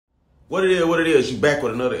What it is, you back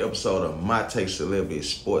with another episode of My Take Celebrity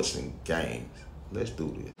Sports and Games. Let's do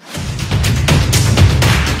this.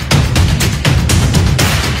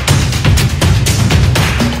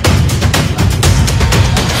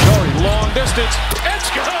 Going long distance,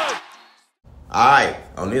 it's good! Alright,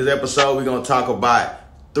 on this episode, we're going to talk about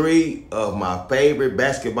three of my favorite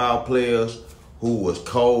basketball players who was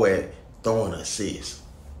cold at throwing assists.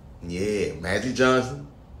 Yeah, Magic Johnson,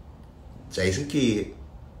 Jason Kidd,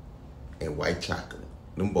 and White Chocolate.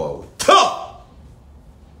 Them boys were tough.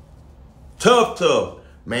 Tough.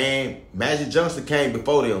 Man, Magic Johnson came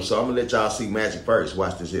before them, so I'm going to let y'all see Magic first.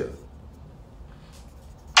 Watch this here. Magic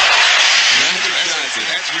Johnson,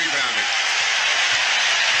 that's rebounded.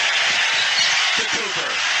 To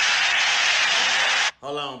Cooper.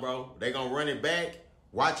 Hold on, bro. They going to run it back.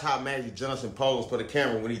 Watch how Magic Johnson poses for the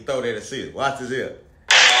camera when he throw that assist. Watch this here.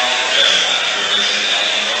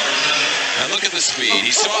 Now look at the speed. He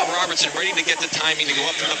saw Robertson ready to get the timing to go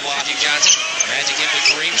up to the block. Magic Johnson. Magic into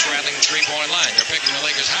Kareem straddling the three-point line. They're picking the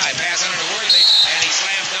Lakers high. Pass under to Worthy, and he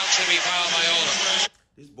slams dunks to be fouled by Oldham.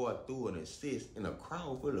 This boy threw an assist in a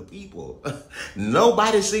crowd full of people.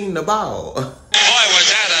 Nobody seen the ball. Boy, was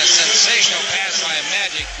that a sensational pass by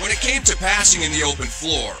Magic. When it came to passing in the open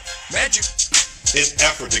floor, Magic his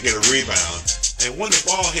effort to get a rebound, and when the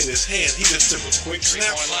ball hit his hand, he just took a quick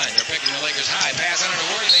snap. Line. They're picking the Lakers high. Pass under to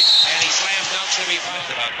Worthy, and he slams dunks to be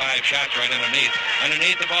fouled. About 5 shots right underneath.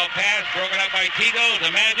 Underneath the ball pass, broken up by Tigo.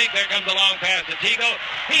 The Magic. There comes the long pass to Tigo.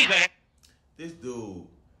 He's a. This dude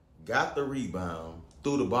got the rebound,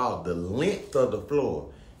 threw the ball the length of the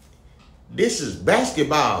floor. This is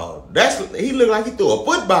basketball. He looked like he threw a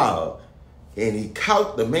football, and he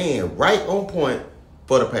caught the man right on point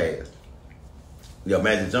for the pass. Yo,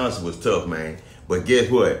 Magic Johnson was tough, man. But guess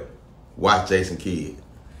what? Watch Jason Kidd.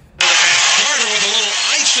 Carter with a little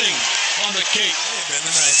icing on the cake. Been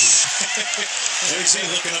the nicest. JC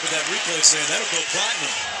looking up at that replay saying that'll go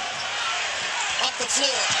platinum. Up the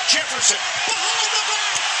floor, Jefferson behind the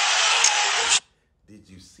back. Did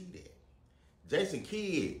you see that? Jason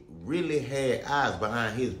Kidd really had eyes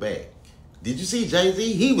behind his back. Did you see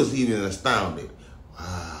Jay-Z? He was even astounded.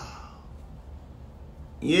 Wow.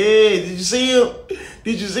 Yeah, did you see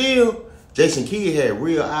him? Jason Kidd had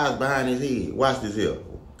real eyes behind his head. Watch this here.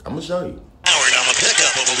 I'm going to show you. Howard on the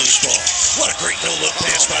pickup of a loose ball. What a great no-look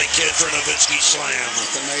pass by Kidd for a Nowitzki slam.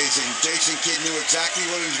 It's amazing. Jason Kidd knew exactly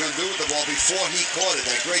what he was going to do with the ball before he caught it.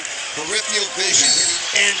 That great peripheral vision.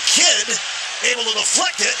 And Kidd able to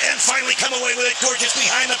deflect it and finally come away with it gorgeous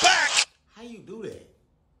behind the back. How you do that?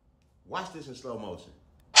 Watch this in slow motion.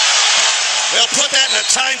 They'll put that in a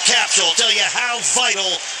time capsule. Tell you how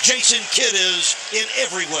vital Jason Kidd is in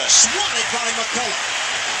every way. Swatted by McCoy.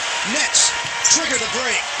 Nets trigger the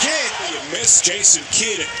break. Kidd. You miss Jason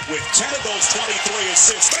Kidd with 10 of those 23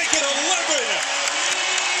 assists. Make it 11.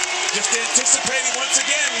 Just anticipating once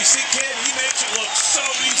again. We see Kidd. He makes it look so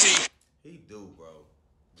easy. He do, bro.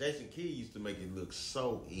 Jason Kidd used to make it look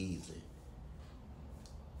so easy.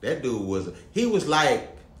 That dude was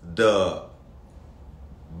like the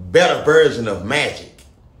better version of Magic.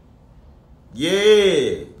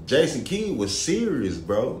 Yeah, Jason Kidd was serious,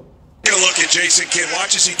 bro. Take a look at Jason Kidd.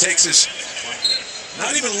 Watch as he takes his,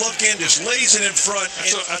 not even looking, just lays it in front.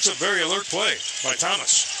 That's a very alert play by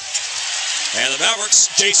Thomas. And the Mavericks,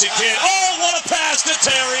 Jason Kidd. Oh, what a pass to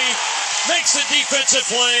Terry. Makes the defensive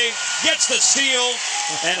play, gets the steal,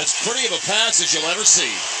 and as pretty of a pass as you'll ever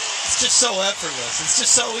see. It's just so effortless. It's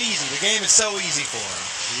just so easy. The game is so easy for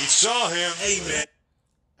him. He saw him. Amen.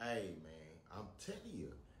 Hey, man, I'm telling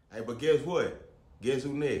you. Hey, but guess what? Guess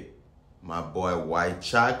who next? My boy White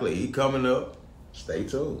Chocolate. He coming up. Stay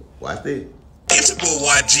tuned. Watch this. It's your boy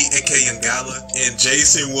YG, aka Ngala, and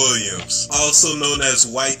Jason Williams, also known as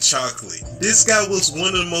White Chocolate. This guy was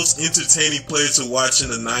one of the most entertaining players to watch in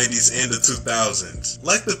the 90s and the 2000s.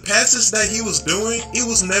 Like the passes that he was doing, it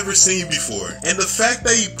was never seen before. And the fact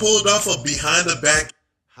that he pulled off a behind the back.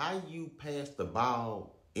 How you pass the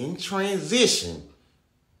ball in transition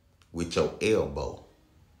with your elbow?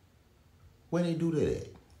 Where they do that at?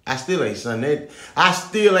 I still ain't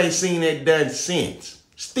seen that done since.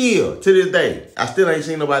 Still, to this day, I still ain't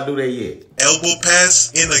seen nobody do that yet. Elbow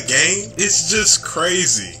pass in a game, it's just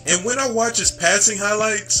crazy. And when I watch his passing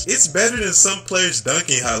highlights, it's better than some players'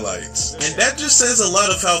 dunking highlights. And that just says a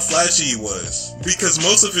lot of how flashy he was, because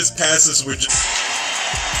most of his passes were just...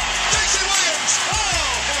 Jason Williams!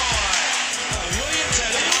 Oh, boy! Williams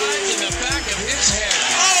had eyes in the back of his head.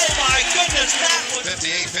 Oh, my goodness, that was...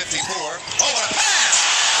 58-54. Oh, what a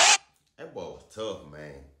pass! That boy was tough,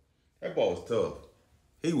 man. That boy was tough.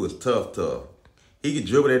 He was tough. He could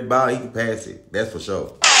dribble that ball. He could pass it. That's for sure.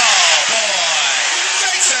 Oh, boy!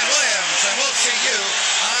 Jason Williams!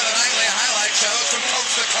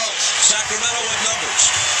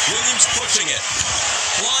 pitching it.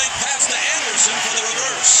 Flying past to Anderson for the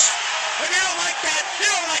reverse. If you don't like that, you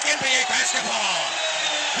don't like NBA basketball.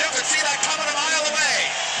 You can see that coming a mile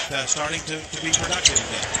away. Starting to be productive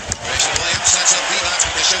again. Grayson Williams sets up Bebop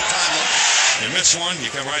with the showtime look. You miss one, you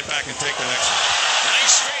come right back and take the next one.